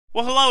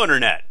Well, hello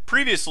Internet!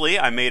 Previously,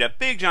 I made a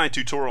big giant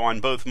tutorial on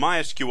both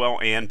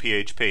MySQL and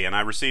PHP, and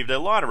I received a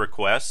lot of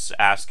requests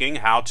asking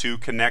how to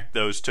connect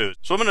those two.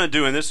 So what I'm going to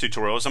do in this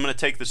tutorial is I'm going to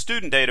take the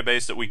student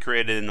database that we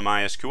created in the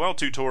MySQL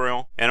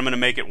tutorial, and I'm going to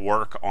make it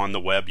work on the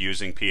web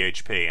using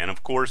PHP. And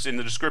of course, in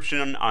the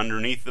description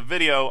underneath the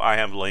video, I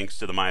have links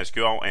to the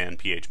MySQL and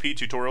PHP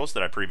tutorials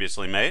that I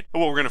previously made. But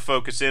what we're going to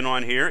focus in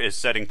on here is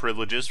setting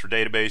privileges for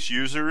database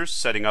users,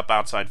 setting up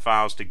outside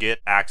files to get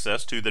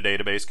access to the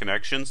database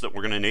connections that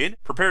we're going to need,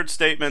 prepared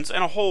statements,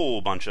 and a whole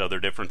bunch of other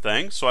different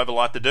things. So I have a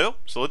lot to do,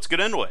 so let's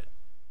get into it.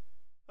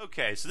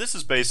 Okay, so this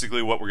is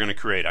basically what we're going to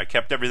create. I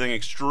kept everything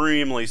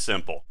extremely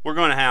simple. We're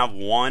going to have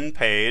one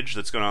page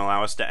that's going to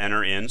allow us to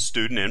enter in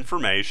student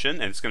information,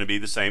 and it's going to be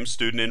the same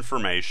student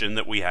information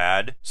that we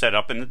had set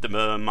up in the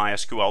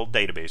MySQL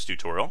database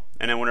tutorial.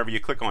 And then whenever you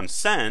click on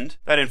send,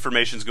 that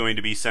information is going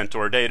to be sent to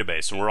our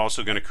database. And we're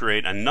also going to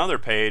create another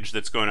page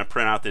that's going to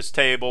print out this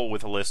table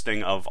with a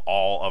listing of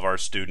all of our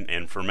student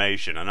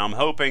information. And I'm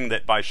hoping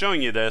that by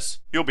showing you this,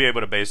 you'll be able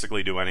to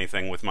basically do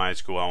anything with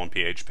MySQL and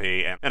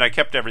PHP. And I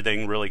kept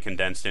everything really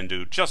condensed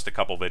into just a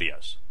couple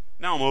videos.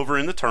 Now I'm over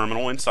in the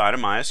terminal inside of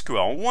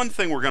MySQL. One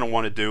thing we're going to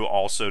want to do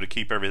also to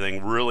keep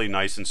everything really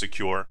nice and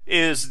secure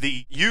is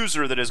the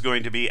user that is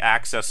going to be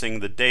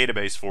accessing the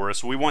database for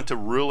us. We want to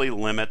really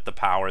limit the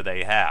power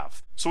they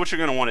have. So what you're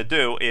going to want to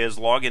do is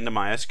log into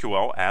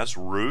MySQL as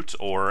root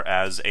or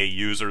as a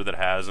user that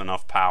has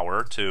enough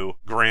power to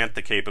grant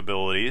the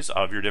capabilities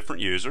of your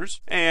different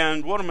users.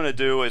 And what I'm going to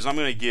do is I'm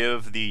going to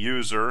give the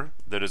user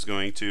that is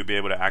going to be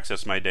able to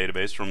access my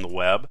database from the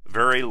web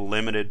very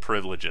limited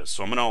privileges.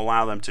 So I'm going to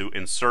allow them to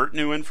insert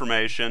new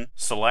information,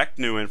 select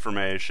new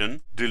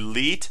information,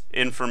 delete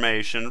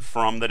information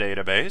from the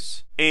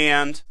database,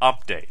 and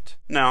update.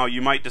 Now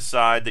you might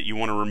decide that you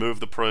want to remove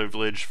the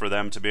privilege for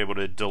them to be able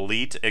to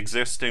delete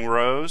existing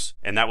rows,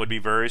 and that would be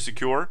very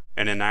secure,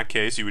 and in that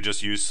case you would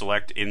just use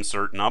select,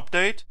 insert, and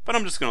update, but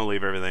I'm just going to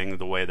leave everything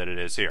the way that it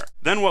is here.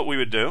 Then what we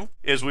would do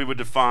is we would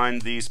define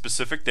the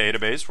specific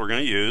database we're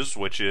going to use,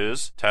 which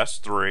is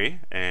test3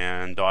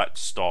 and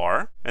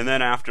 .star, and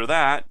then after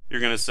that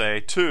you're going to say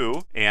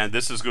to, and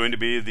this is going to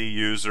be the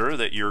user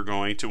that you're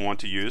going to want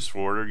to use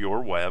for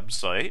your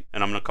website,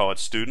 and I'm going to call it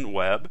student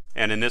web,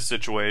 and in this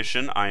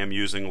situation I am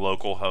using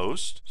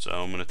localhost, so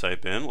I'm going to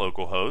type in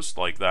localhost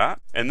like that,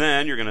 and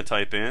then you're going to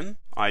type in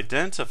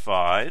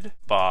identified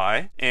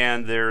by,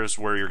 and there's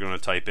where you're going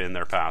to type in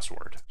their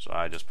password. So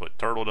I just put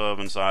turtle dove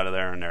inside of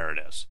there, and there it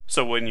is.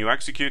 So when you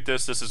execute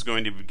this, this is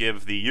going to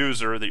give the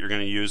user that you're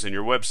going to use in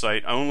your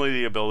website only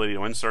the ability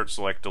to insert,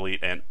 select,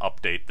 delete, and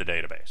update the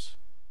database.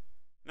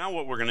 Now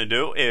what we're going to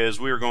do is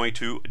we're going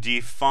to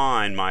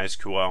define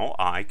MySQL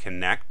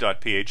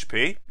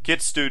iConnect.php,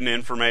 get student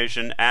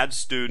information, add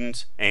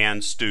student,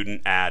 and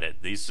student added.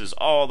 This is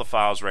all the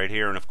files right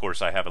here, and of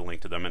course I have a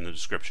link to them in the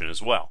description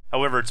as well.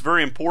 However, it's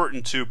very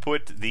important to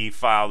put the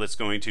file that's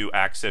going to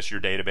access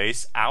your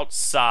database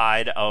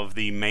outside of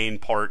the main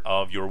part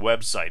of your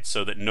website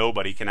so that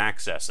nobody can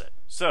access it.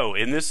 So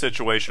in this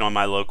situation on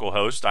my local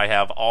host, I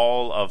have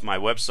all of my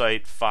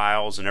website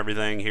files and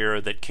everything here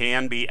that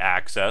can be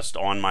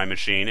accessed on my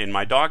machine in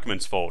my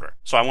documents folder.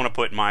 So I want to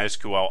put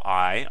MySQL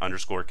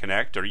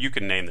i_connect, or you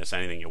can name this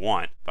anything you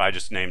want, but I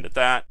just named it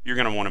that. You're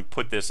going to want to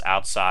put this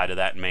outside of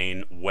that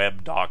main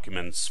web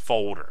documents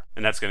folder.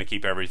 And that's going to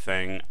keep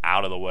everything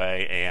out of the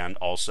way and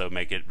also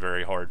make it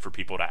very hard for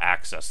people to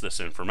access this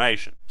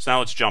information. So now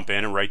let's jump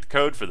in and write the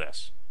code for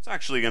this. It's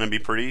actually going to be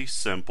pretty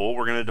simple.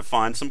 We're going to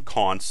define some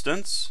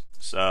constants.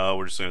 So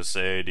we're just going to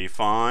say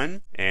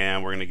define,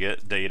 and we're going to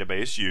get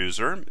database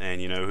user,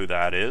 and you know who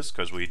that is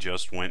because we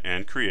just went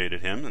and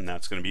created him, and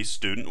that's going to be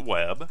student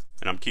web.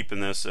 And I'm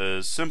keeping this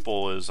as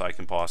simple as I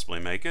can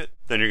possibly make it.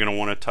 Then you're going to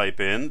want to type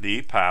in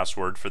the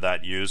password for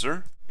that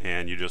user,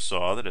 and you just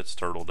saw that it's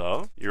turtle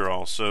dove. You're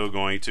also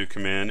going to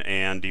come in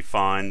and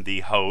define the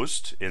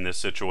host. In this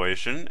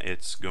situation,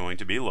 it's going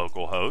to be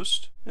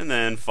localhost. And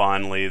then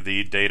finally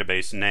the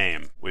database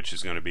name, which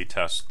is going to be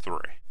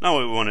test3. Now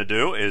what we want to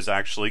do is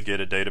actually get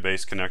a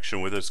database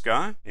connection with this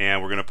guy,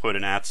 and we're going to put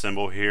an @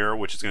 symbol here,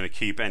 which is going to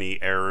keep any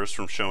errors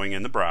from showing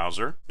in the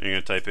browser. And you're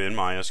going to type in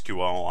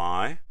MySQL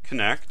i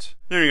connect.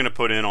 Then you're going to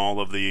put in all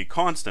of the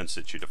constants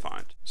that you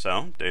defined.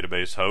 So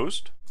database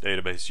host,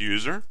 database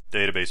user,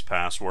 database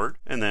password,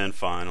 and then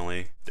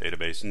finally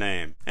database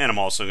name. And I'm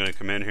also going to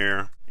come in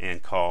here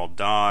and call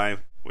die,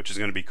 which is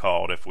going to be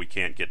called if we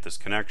can't get this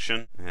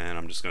connection, and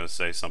I'm just going to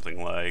say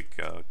something like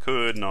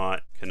could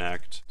not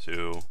connect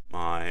to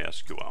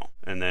MySQL,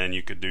 and then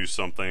you could do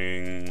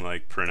something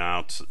like print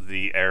out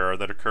the error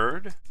that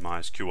occurred,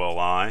 MySQL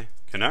i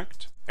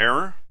connect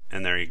error,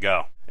 and there you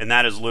go. And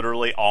that is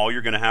literally all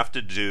you're going to have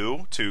to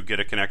do to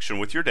get a connection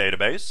with your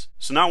database.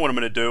 So now what I'm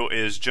going to do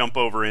is jump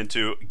over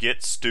into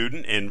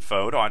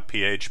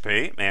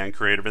getStudentInfo.php and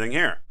create everything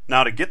here.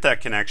 Now to get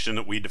that connection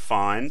that we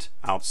defined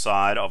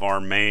outside of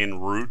our main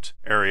root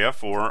area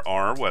for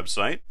our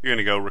website, you're going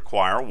to go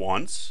require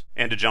once,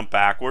 and to jump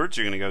backwards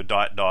you're going to go ..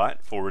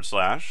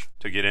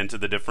 to get into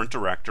the different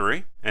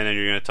directory, and then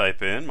you're going to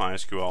type in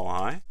MySQL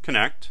i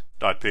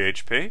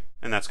connect.php,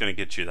 and that's going to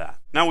get you that.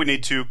 Now we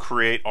need to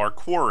create our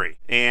query,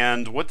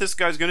 and what this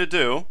guy's going to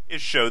do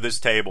is show this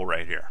table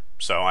right here.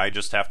 So I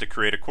just have to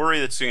create a query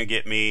that's going to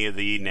get me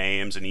the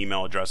names and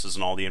email addresses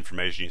and all the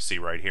information you see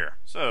right here.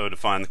 So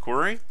define the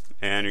query,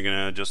 and you're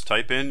going to just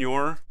type in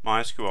your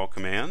MySQL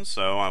commands.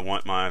 So I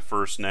want my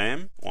first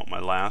name, I want my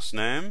last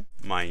name,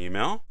 my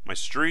email, my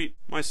street,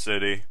 my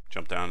city,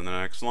 jump down to the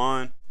next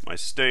line, my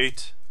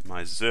state,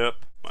 my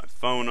zip, my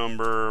phone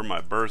number, my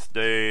birth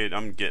date.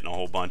 I'm getting a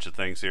whole bunch of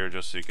things here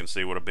just so you can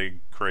see what a big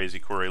crazy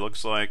query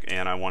looks like,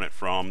 and I want it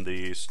from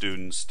the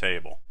students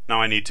table.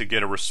 Now I need to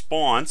get a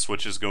response,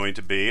 which is going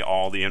to be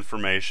all the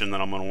information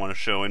that I'm going to want to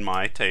show in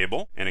my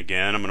table. And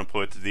again, I'm going to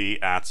put the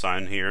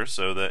 @ here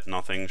so that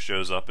nothing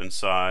shows up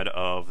inside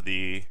of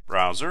the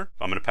browser.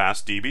 I'm going to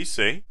pass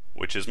DBC,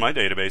 which is my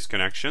database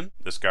connection,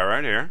 this guy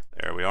right here.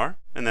 There we are.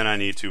 And then I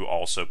need to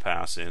also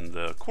pass in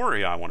the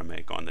query I want to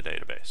make on the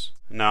database.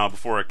 Now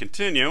before I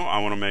continue, I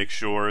want to make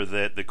sure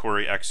that the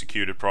query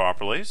executed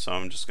properly, so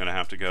I'm just going to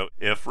have to go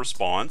if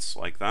response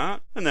like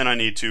that, and then I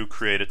need to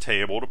create a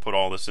table to put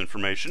all this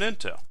information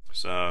into.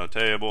 So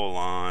table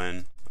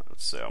align,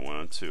 let's say I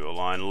want to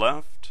align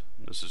left.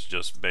 This is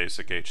just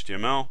basic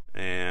HTML,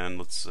 and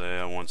let's say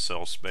I want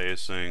cell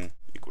spacing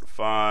equal to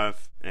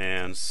 5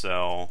 and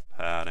cell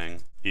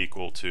padding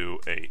equal to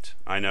 8.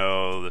 I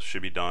know this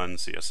should be done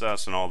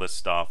CSS and all this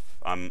stuff.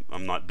 I'm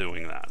not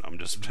doing that. I'm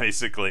just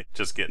basically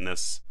just getting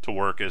this to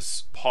work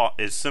as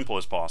simple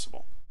as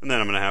possible. And then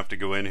I'm going to have to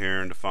go in here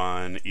and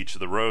define each of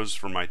the rows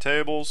for my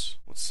tables.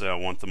 Let's say I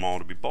want them all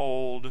to be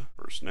bold,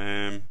 first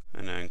name,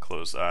 and then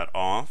close that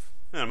off.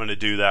 And I'm going to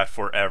do that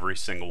for every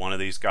single one of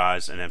these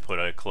guys, and then put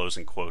a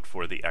closing quote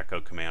for the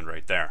echo command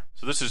right there.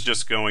 So this is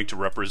just going to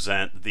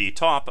represent the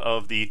top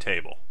of the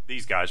table,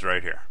 these guys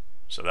right here.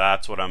 So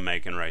that's what I'm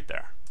making right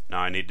there. Now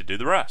I need to do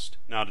the rest.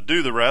 Now to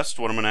do the rest,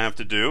 what I'm going to have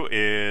to do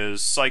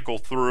is cycle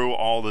through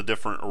all the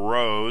different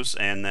rows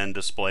and then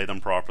display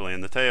them properly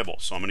in the table.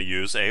 So I'm going to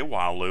use a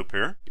while loop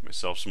here, give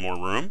myself some more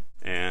room,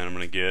 and I'm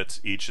going to get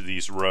each of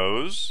these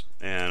rows,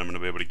 and I'm going to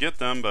be able to get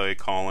them by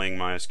calling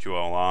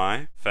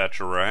MySQLi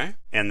fetch array,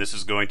 and this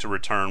is going to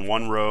return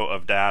one row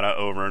of data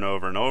over and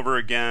over and over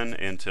again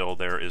until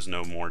there is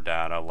no more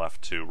data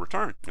left to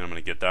return. And I'm going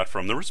to get that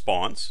from the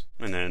response,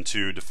 and then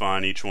to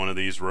define each one of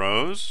these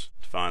rows,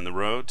 define the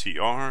row tr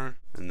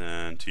and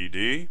then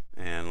td,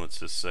 and let's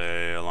just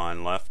say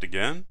align left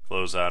again,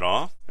 close that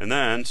off, and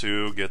then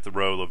to get the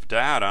row of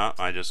data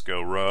I just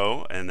go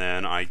row and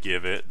then I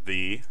give it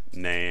the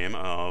name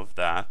of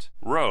that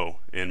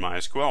row in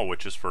MySQL,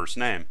 which is first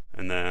name,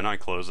 and then I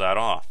close that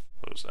off,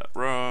 close that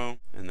row,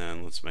 and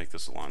then let's make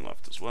this align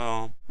left as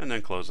well, and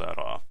then close that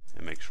off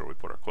and make sure we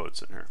put our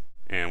quotes in here,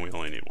 and we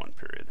only need one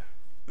period.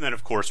 And then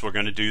of course we're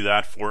going to do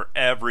that for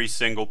every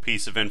single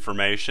piece of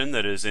information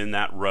that is in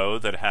that row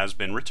that has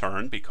been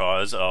returned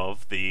because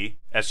of the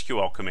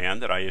SQL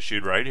command that I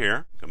issued right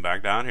here. Come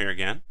back down here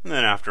again, and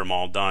then after I'm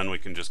all done we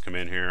can just come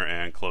in here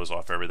and close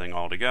off everything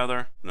all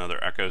together,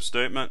 another echo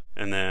statement,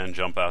 and then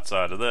jump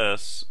outside of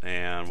this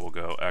and we'll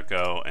go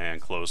echo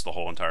and close the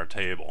whole entire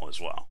table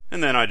as well.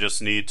 And then I just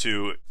need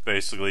to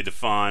basically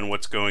define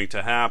what's going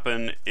to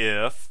happen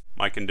if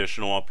my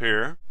conditional up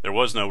here, there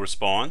was no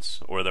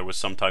response or there was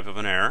some type of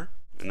an error.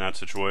 In that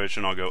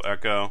situation, I'll go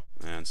echo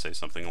and say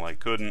something like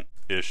couldn't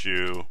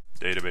issue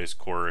database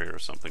query or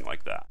something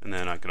like that. And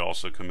then I could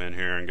also come in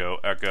here and go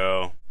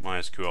echo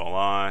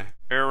MySQLi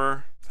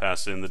error,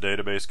 pass in the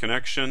database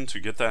connection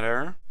to get that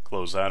error,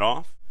 close that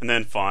off, and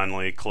then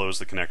finally close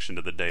the connection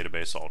to the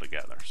database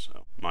altogether.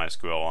 So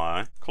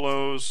MySQLi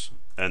close,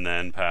 and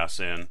then pass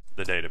in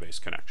the database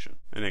connection,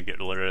 and then get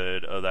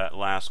rid of that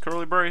last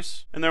curly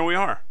brace, and there we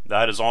are.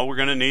 That is all we're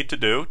going to need to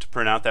do to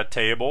print out that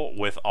table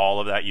with all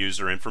of that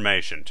user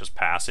information. Just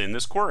pass in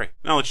this query.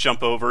 Now let's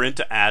jump over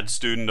into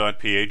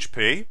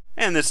addStudent.php,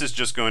 and this is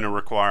just going to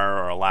require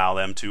or allow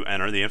them to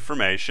enter the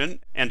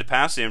information and to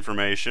pass the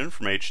information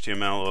from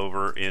HTML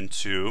over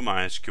into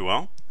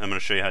MySQL. I'm going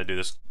to show you how to do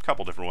this a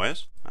couple different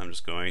ways. I'm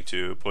just going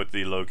to put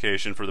the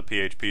location for the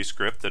PHP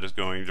script that is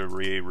going to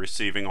be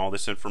receiving all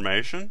this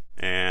information,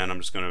 and I'm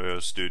just going to go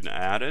student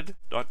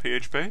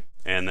added.php,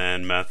 and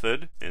then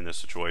method. In this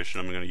situation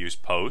I'm going to use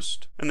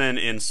post, and then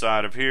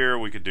inside of here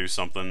we could do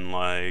something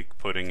like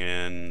putting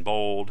in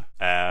bold,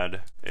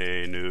 add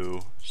a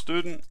new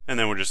student, and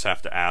then we'll just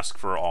have to ask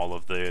for all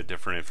of the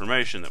different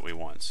information that we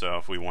want. So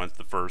if we want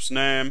the first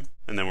name,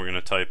 and then we're going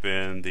to type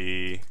in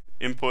the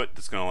input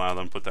that's going to allow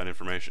them to put that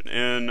information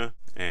in,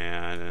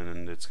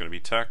 and it's going to be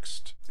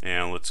text,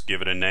 and let's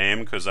give it a name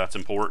because that's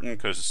important,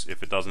 because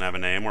if it doesn't have a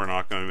name we're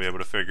not going to be able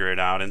to figure it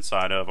out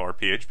inside of our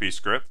PHP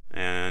script.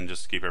 And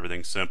just to keep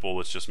everything simple,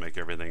 let's just make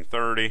everything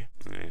 30,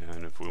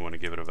 and if we want to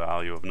give it a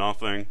value of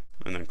nothing,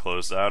 and then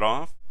close that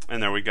off,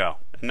 and there we go.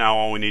 Now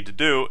all we need to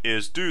do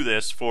is do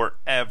this for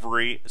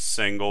every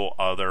single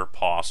other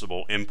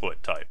possible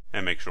input type,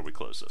 and make sure we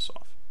close this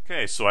off.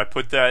 Okay, so I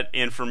put that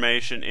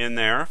information in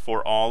there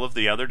for all of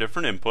the other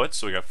different inputs.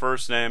 So we got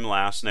first name,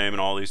 last name,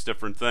 and all these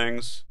different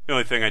things. The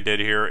only thing I did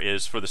here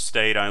is for the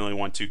state, I only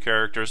want 2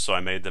 characters, so I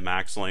made the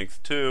max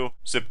length 2.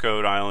 Zip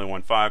code, I only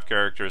want 5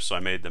 characters, so I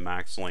made the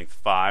max length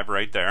 5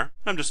 right there.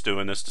 I'm just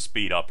doing this to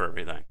speed up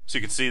everything. So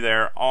you can see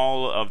there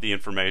all of the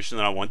information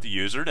that I want the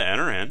user to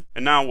enter in.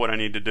 And now what I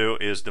need to do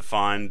is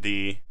define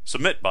the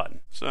submit button.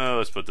 So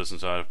let's put this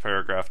inside of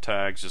paragraph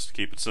tags just to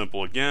keep it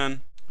simple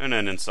again. And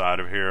then inside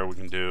of here we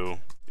can do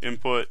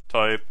input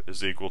type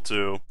is equal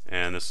to,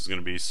 and this is going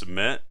to be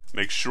submit.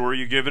 Make sure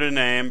you give it a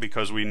name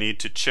because we need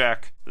to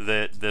check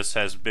that this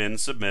has been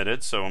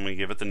submitted. So when we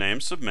give it the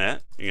name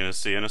submit, you're going to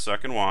see in a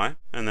second why.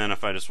 And then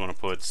if I just want to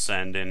put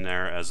send in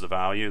there as the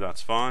value,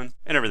 that's fine.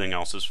 And everything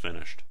else is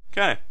finished.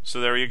 Okay,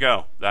 so there you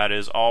go. That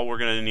is all we're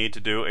going to need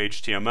to do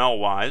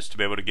HTML-wise to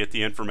be able to get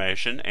the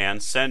information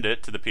and send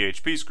it to the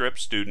PHP script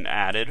student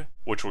added,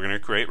 which we're going to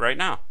create right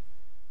now.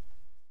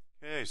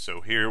 Okay, so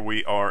here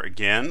we are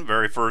again.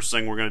 Very first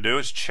thing we're going to do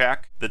is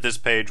check that this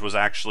page was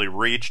actually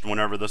reached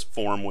whenever this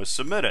form was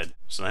submitted.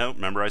 So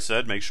remember I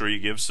said make sure you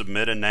give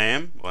submit a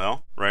name.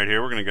 Well, right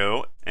here we're going to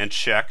go and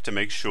check to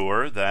make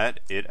sure that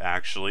it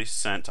actually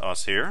sent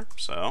us here.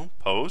 So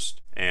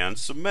post and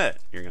submit.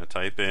 You're going to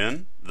type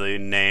in the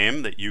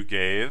name that you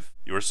gave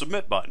your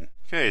submit button.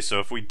 Okay,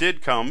 so if we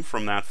did come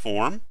from that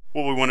form,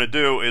 what we want to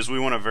do is we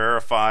want to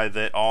verify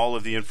that all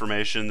of the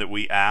information that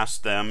we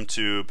asked them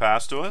to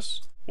pass to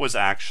us was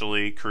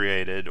actually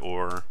created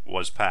or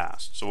was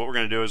passed. So what we're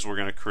going to do is we're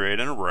going to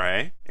create an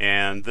array,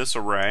 and this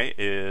array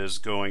is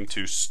going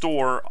to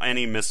store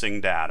any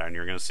missing data, and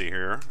you're going to see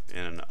here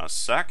in a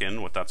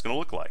second what that's going to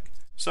look like.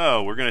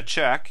 So we're going to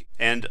check,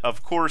 and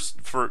of course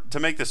to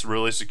make this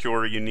really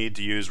secure you need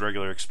to use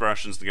regular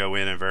expressions to go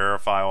in and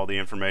verify all the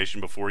information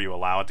before you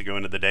allow it to go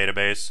into the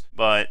database.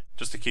 But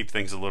just to keep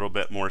things a little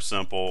bit more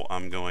simple,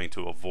 I'm going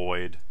to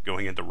avoid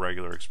going into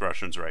regular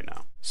expressions right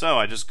now. So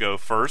I just go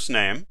first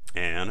name,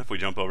 and if we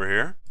jump over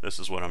here, this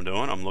is what I'm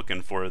doing. I'm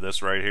looking for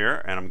this right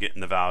here, and I'm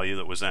getting the value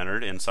that was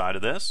entered inside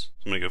of this.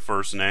 So I'm going to go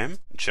first name,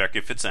 check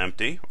if it's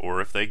empty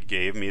or if they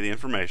gave me the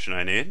information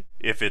I need.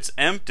 If it's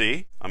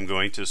empty, I'm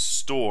going to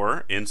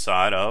store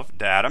inside of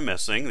data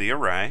missing, the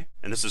array.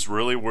 And this is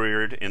really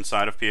weird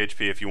inside of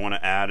PHP. If you want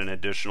to add an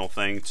additional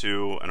thing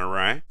to an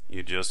array,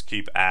 you just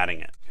keep adding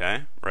it,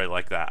 okay? Right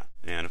like that.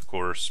 And of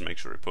course, make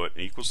sure to put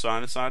an equal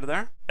sign inside of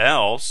there.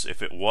 Else,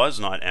 if it was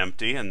not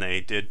empty and they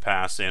did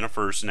pass in a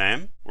first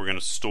name, we're going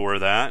to store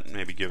that,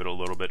 maybe give it a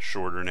little bit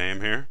shorter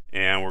name here.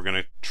 And we're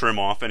going to trim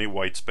off any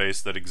white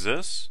space that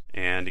exists.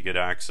 And to get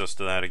access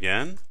to that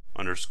again,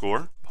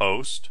 underscore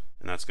post.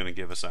 And that's going to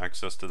give us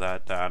access to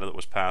that data that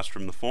was passed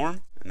from the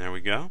form. And there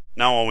we go.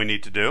 Now all we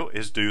need to do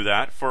is do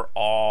that for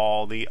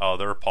all the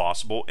other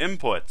possible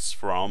inputs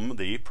from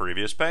the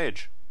previous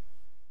page.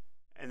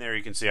 And there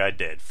you can see I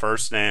did.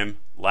 First name,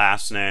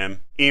 last name,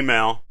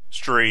 email,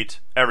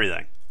 street,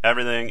 everything.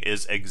 Everything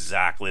is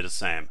exactly the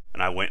same.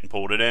 And I went and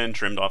pulled it in,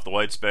 trimmed off the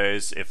white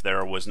space. If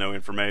there was no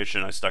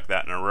information, I stuck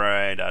that in an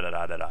array,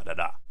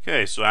 da-da-da-da-da-da-da.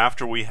 Okay, so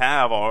after we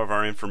have all of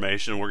our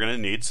information we're going to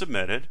need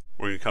submitted,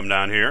 we're going to come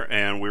down here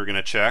and we're going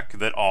to check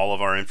that all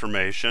of our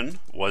information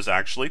was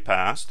actually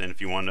passed. And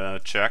if you want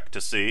to check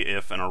to see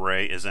if an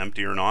array is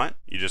empty or not,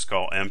 you just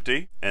call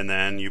empty and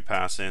then you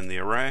pass in the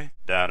array,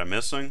 data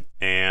missing.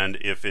 And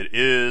if it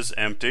is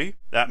empty,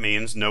 that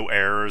means no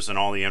errors and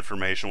all the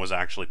information was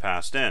actually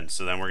passed in.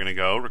 So then we're going to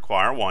go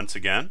require once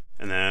again.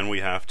 And then we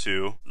have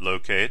to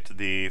locate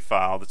the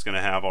file that's going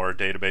to have our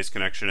database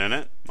connection in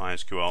it.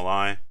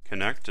 MySQL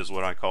connect is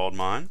what I called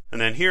mine.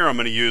 And then here I'm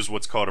going to use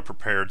what's called a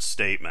prepared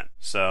statement.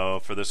 So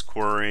for this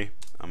query,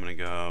 I'm going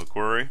to go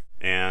query.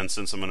 And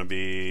since I'm going to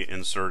be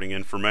inserting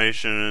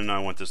information, I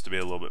want this to be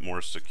a little bit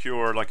more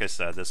secure. Like I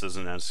said, this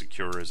isn't as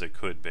secure as it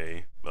could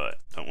be, but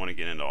don't want to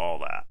get into all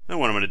that. Then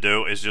what I'm going to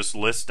do is just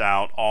list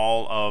out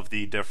all of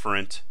the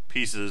different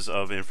pieces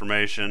of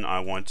information I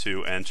want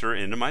to enter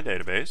into my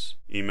database.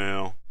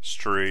 Email,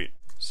 street,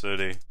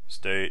 city,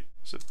 state,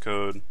 zip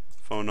code,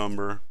 phone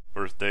number,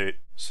 birth date,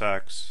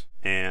 sex,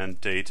 and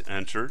date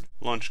entered,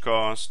 lunch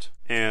cost,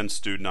 and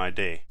student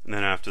ID. And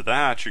then after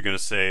that, you're going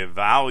to say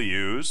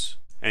values,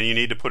 and you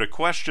need to put a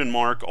question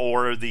mark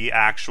or the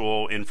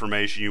actual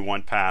information you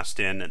want passed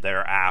in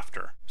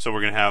thereafter. So we're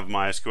going to have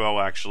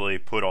MySQL actually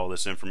put all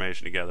this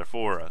information together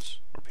for us,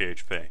 or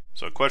PHP.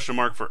 So a question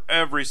mark for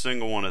every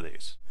single one of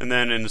these. And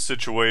then in the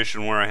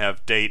situation where I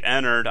have date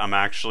entered, I'm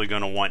actually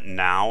going to want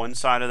now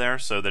inside of there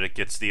so that it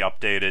gets the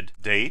updated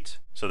date.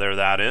 So there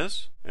that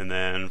is. And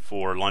then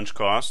for lunch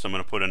cost, I'm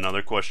going to put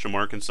another question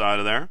mark inside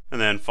of there. And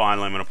then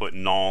finally, I'm going to put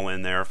null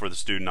in there for the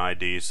student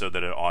ID so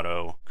that it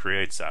auto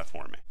creates that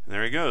for me. And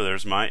there you go.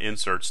 There's my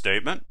insert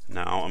statement.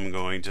 Now I'm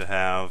going to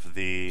have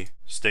the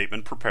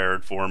statement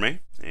prepared for me.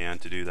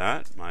 And to do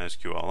that,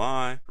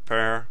 MySQL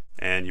prepare,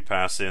 and you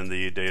pass in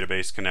the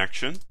database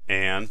connection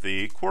and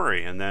the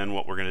query. And then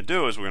what we're going to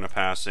do is we're going to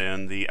pass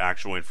in the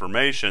actual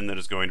information that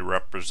is going to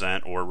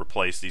represent or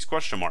replace these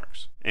question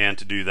marks. And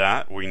to do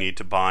that, we need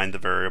to bind the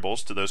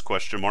variables to those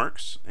question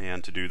marks.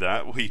 And to do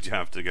that, we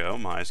have to go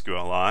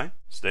MySQL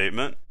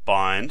statement,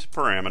 bind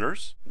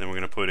parameters. Then we're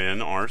going to put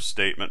in our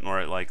statement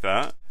right like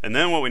that. And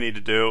then what we need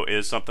to do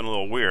is something a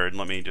little weird.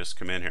 Let me just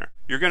come in here.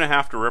 You're going to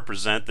have to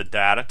represent the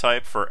data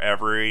type for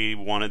every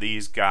one of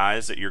these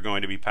guys that you're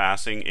going to be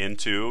passing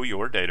into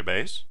your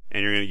database.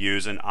 And you're going to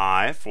use an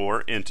I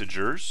for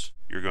integers.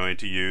 You're going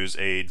to use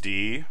a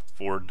D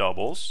for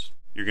doubles.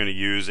 You're going to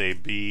use a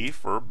B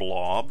for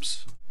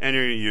blobs. And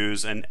you're going to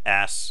use an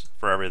S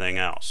for everything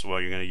else.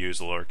 Well, you're going to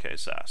use a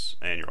lowercase s.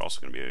 And you're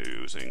also going to be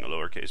using a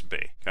lowercase b.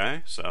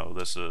 Okay? So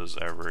this is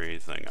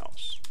everything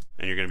else.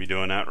 And you're going to be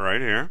doing that right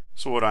here.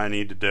 So what I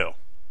need to do?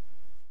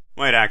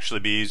 Might actually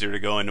be easier to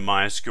go into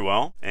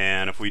MySQL.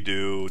 And if we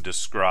do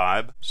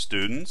describe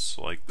students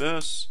like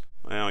this,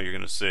 well, you're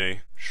going to see,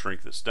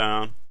 shrink this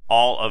down,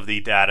 all of the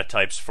data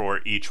types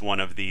for each one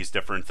of these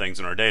different things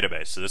in our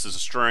database. So this is a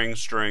string,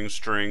 string,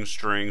 string,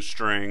 string,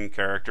 string,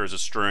 character is a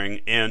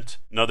string, int,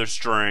 another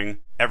string,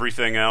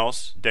 everything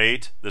else,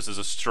 date, this is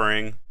a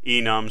string,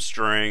 enum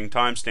string,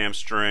 timestamp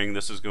string,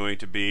 this is going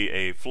to be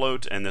a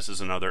float, and this is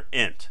another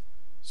int.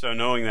 So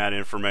knowing that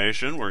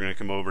information, we're going to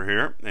come over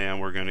here and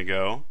we're going to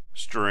go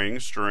string,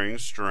 string,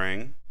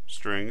 string,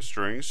 string,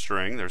 string,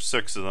 string. There's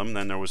 6 of them.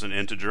 Then there was an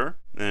integer.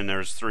 Then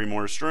there's 3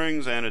 more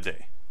strings and a D.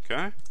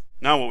 Okay?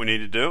 Now what we need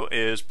to do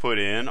is put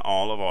in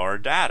all of our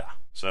data.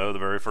 So the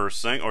very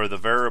first thing, or the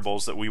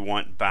variables that we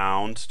want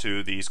bound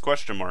to these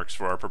question marks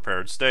for our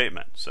prepared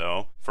statement.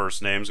 So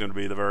first name is going to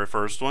be the very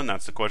first one.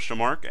 That's the question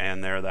mark,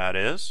 and there that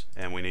is.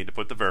 And we need to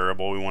put the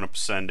variable we want to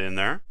send in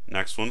there.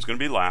 Next one's going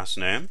to be last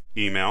name,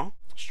 email,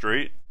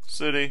 street,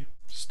 city,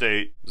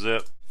 state,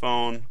 zip,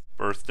 phone,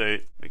 birth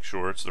date. Make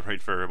sure it's the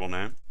right variable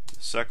name.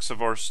 Sex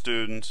of our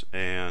student,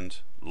 and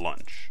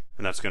lunch.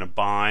 And that's going to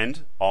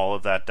bind all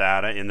of that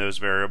data in those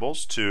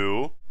variables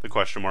to the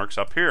question marks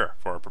up here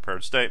for our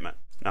prepared statement.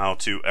 Now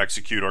to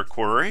execute our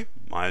query,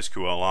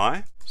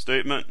 MySQL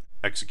statement,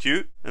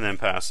 execute, and then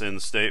pass in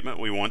the statement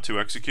we want to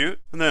execute.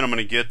 And then I'm going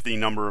to get the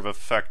number of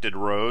affected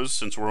rows.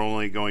 Since we're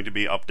only going to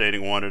be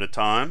updating one at a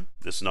time,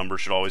 this number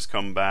should always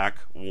come back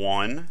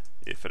 1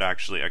 if it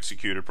actually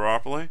executed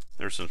properly.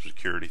 There's some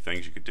security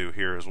things you could do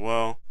here as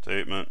well.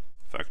 Statement,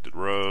 affected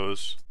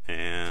rows,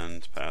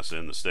 and pass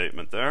in the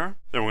statement there.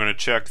 Then we're going to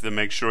check to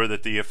make sure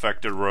that the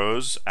affected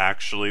rows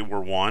actually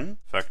were 1.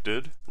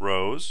 Affected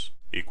rows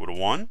equal to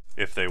 1.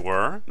 If they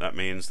were, that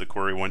means the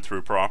query went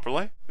through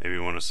properly. Maybe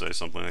we want to say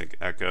something like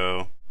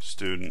echo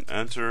student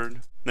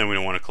entered. Then we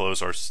want to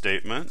close our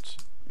statement,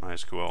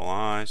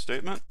 MySQL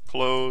statement,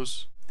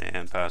 close,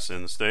 and pass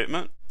in the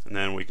statement. And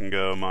then we can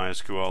go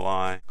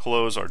MySQL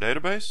close our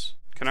database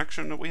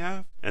connection that we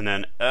have. And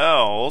then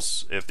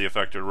else, if the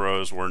affected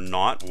rows were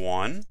not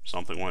 1,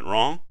 something went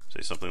wrong,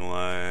 say something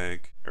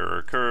like error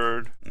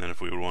occurred. And then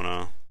if we would want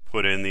to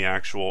put in the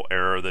actual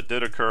error that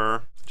did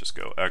occur, just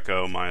go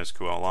echo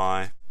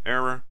MySQL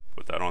error,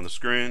 put that on the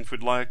screen if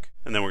we'd like.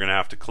 And then we're going to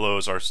have to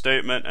close our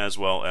statement as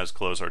well as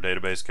close our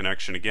database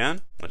connection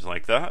again, just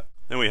like that.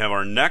 Then we have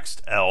our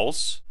next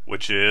else,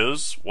 which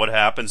is what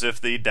happens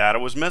if the data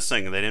was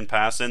missing and they didn't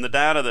pass in the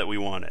data that we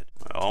wanted.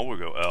 Well, we'll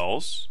go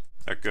else,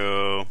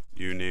 echo,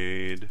 you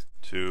need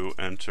to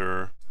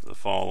enter the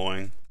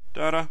following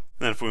data.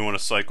 Then if we want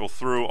to cycle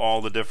through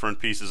all the different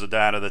pieces of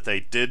data that they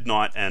did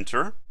not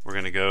enter, we're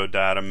going to go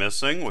data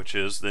missing, which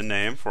is the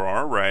name for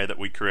our array that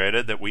we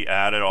created, that we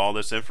added all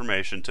this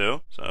information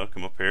to. So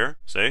come up here,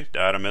 see,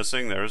 data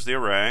missing, there's the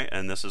array,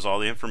 and this is all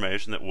the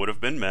information that would have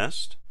been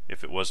missed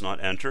if it was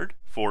not entered.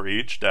 For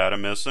each data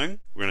missing,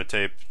 we're going to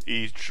take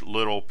each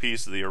little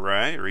piece of the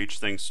array, or each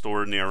thing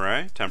stored in the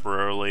array,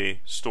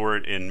 temporarily store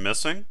it in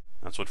missing.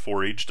 That's what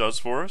for each does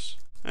for us.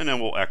 And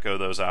then we'll echo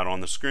those out on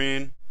the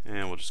screen,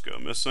 and we'll just go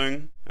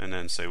missing, and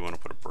then say we want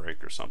to put a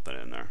break or something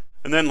in there.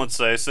 And then let's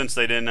say, since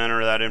they didn't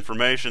enter that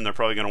information, they're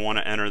probably going to want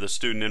to enter the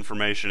student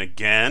information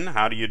again.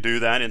 How do you do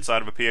that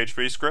inside of a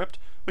PHP script?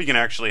 We can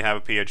actually have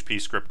a PHP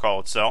script call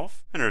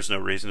itself, and there's no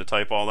reason to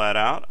type all that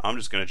out. I'm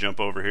just going to jump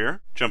over here,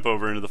 jump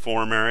over into the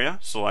form area,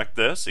 select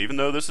this. Even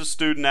though this is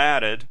student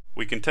added,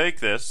 we can take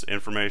this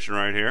information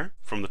right here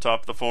from the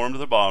top of the form to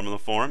the bottom of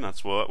the form.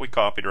 That's what we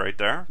copied right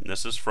there. And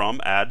this is from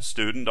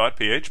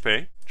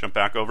addStudent.php. Jump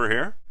back over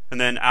here,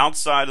 and then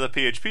outside of the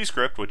PHP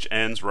script, which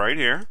ends right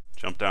here,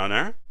 jump down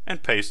there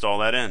and paste all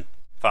that in.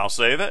 File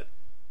save it.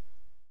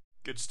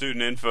 Get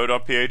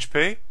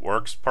studentinfo.php,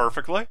 works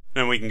perfectly.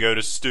 Then we can go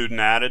to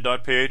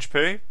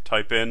studentadded.php,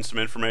 type in some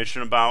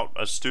information about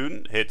a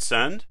student, hit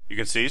send. You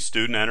can see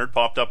student entered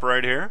popped up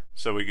right here.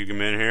 So we can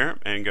come in here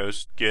and go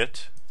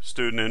get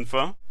student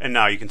info, and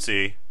now you can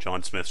see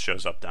John Smith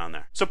shows up down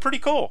there. So pretty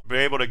cool. Be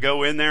able to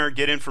go in there,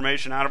 get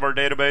information out of our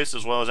database,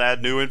 as well as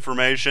add new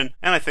information.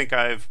 And I think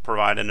I've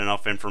provided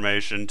enough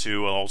information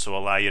to also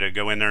allow you to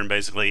go in there and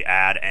basically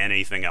add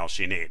anything else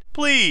you need.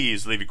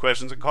 Please leave your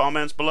questions and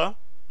comments below.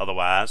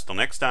 Otherwise, till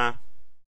next time.